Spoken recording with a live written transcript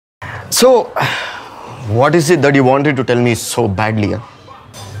So, what is it that you wanted to tell me so badly?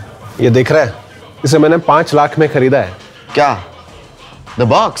 ये देख रहा है? इसे मैंने 5 लाख में खरीदा है. क्या? The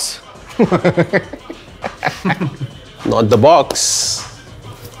box? Not the box.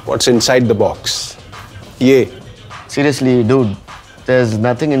 What's inside the box? ये. Seriously, dude, there's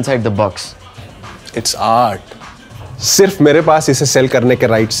nothing inside the box. It's art. सिर्फ मेरे पास इसे सेल करने के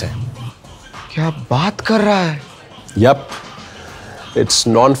राइट्स हैं. क्या बात कर रहा है? Yup. It's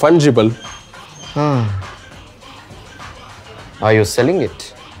non-fungible. Are you selling it?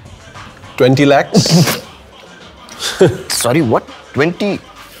 20 lakhs. Sorry, what? 20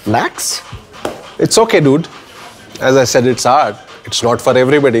 lakhs? It's okay, dude. As I said, it's art. It's not for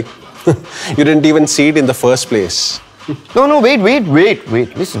everybody. You didn't even see it in the first place. No, wait.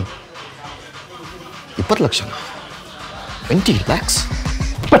 Listen. 20 lakhs. 20 lakhs?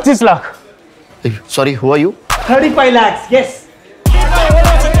 25 lakh. Sorry, who are you? 35 lakhs, yes.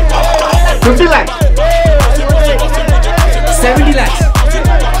 50 lakhs. 70 lakhs.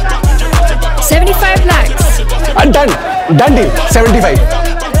 75 lakhs. Done deal. 75.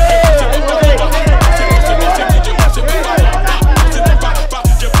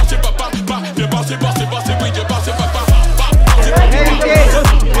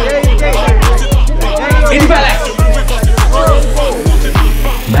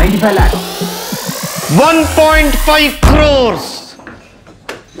 Lakhs. 1.5 crores.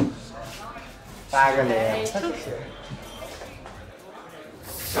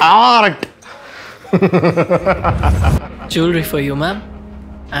 Art. Jewelry for you, ma'am,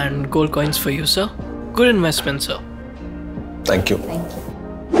 and gold coins for you, sir. Good investment, sir. Thank you.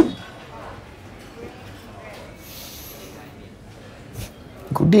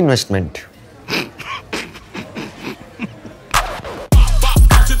 Good investment.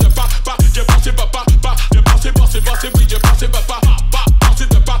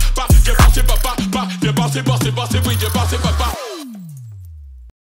 Bossy,